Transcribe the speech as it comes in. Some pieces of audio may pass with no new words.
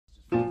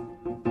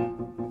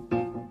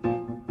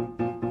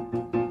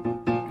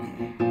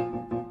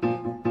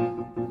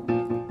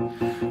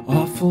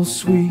awful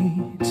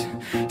sweet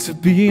to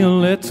be a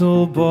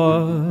little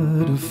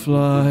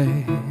butterfly,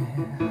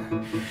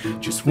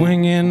 just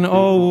winging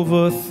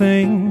over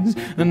things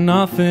and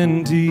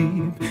nothing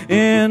deep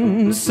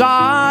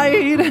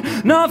inside,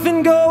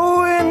 nothing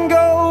going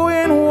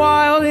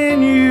wild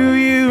in you,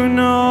 you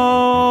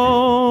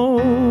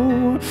know.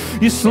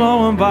 You're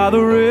slowing by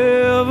the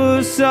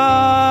riverside,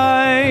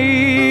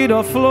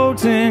 or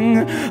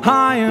floating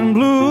high and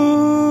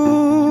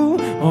blue,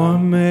 or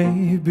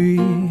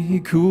maybe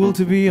cool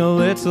to be a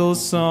little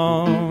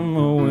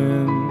summer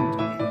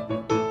wind,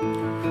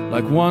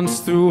 like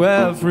once through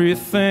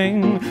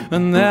everything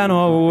and then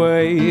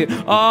away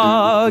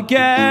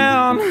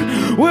again,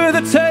 with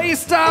a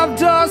taste of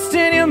dust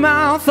in your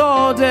mouth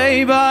all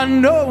day, but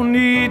no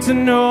need to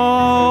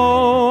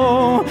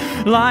know.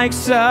 Like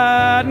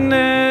sadness,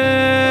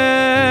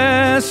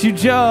 you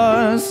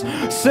just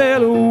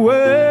sail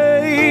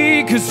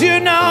away, 'cause you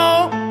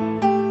know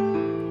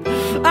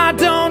I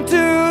don't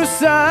do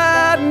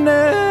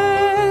sadness,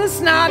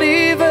 not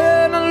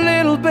even a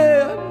little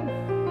bit.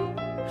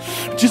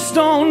 Just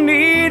don't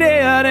need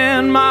it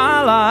in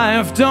my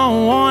life,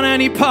 don't want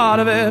any part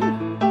of it.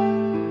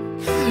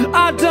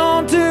 I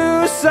don't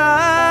do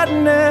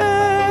sadness.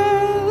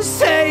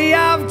 Hey,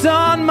 I've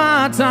done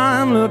my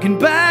time looking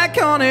back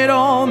on it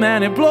all,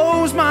 man, it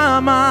blows my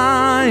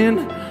mind.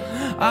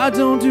 I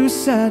don't do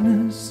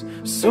sadness,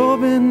 so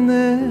been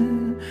there.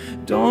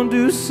 Don't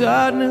do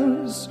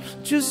sadness,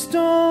 just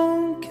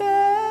don't care.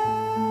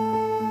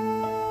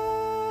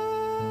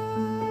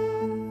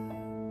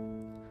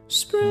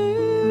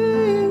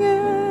 Spring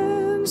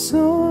and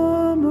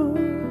summer,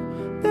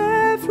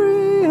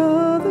 every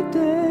other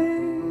day.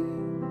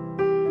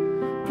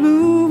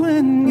 Blue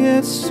wind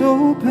gets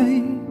so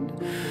pained,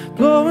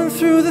 blowing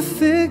through the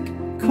thick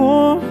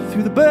corn,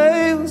 through the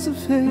bales of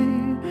hay,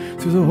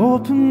 through the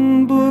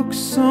open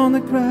books on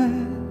the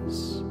grass.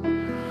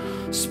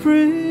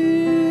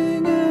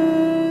 Spring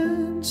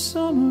and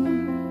summer,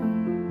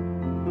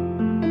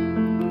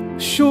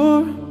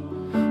 sure,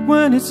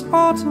 when it's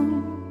autumn,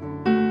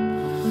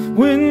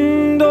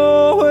 wind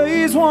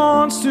always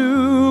wants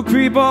to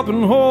creep up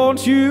and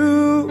haunt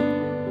you,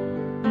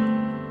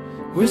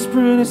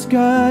 whispering it's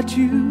got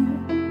you.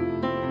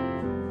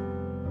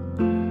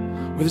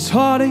 With its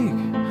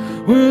heartache,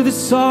 with its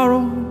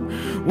sorrow,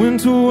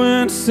 winter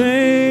wind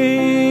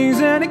sings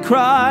and it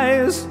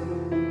cries.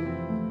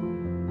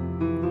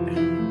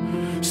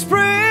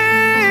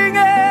 Spring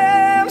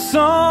and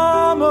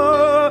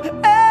summer,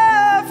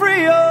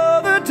 every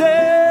other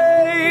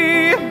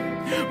day.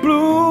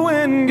 Blue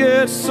wind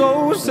gets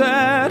so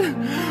sad,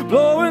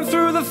 blowing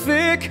through the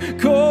thick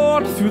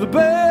corn, through the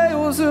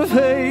bales of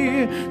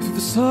hay, through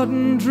the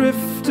sudden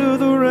drift of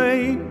the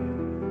rain.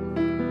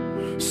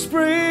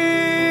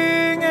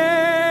 Spring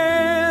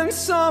and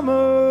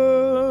summer.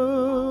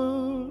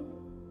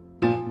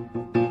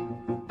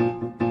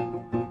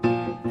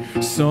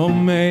 So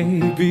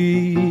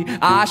maybe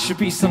I should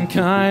be some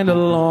kind of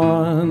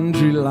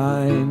laundry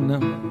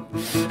line,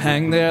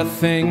 hang their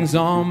things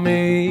on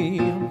me,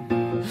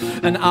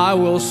 and I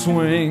will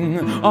swing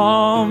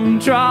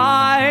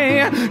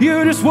dry.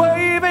 You just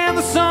wave in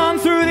the sun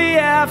through the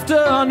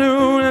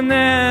afternoon, and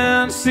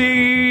then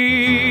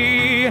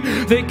see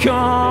they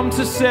come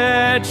to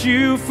set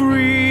you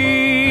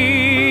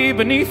free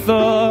beneath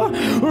the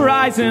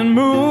rising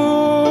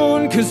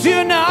moon. 'Cause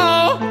you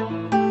know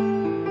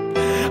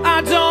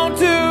I don't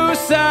do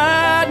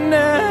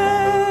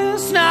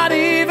sadness, not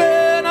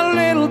even a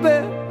little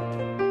bit.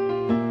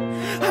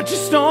 I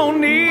just don't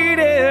need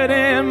it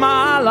in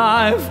my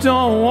life,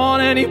 don't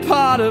want any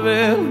part of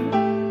it.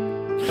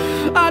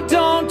 I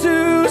don't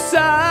do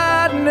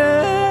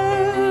sadness.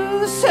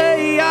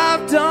 Hey,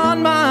 I've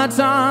done my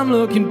time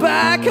looking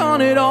back on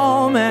it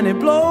all, man, it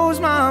blows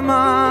my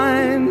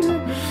mind.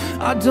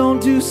 I don't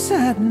do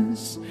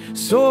sadness,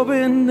 so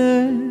been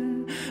there.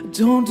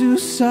 Don't do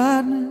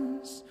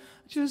sadness,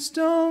 just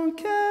don't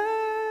care.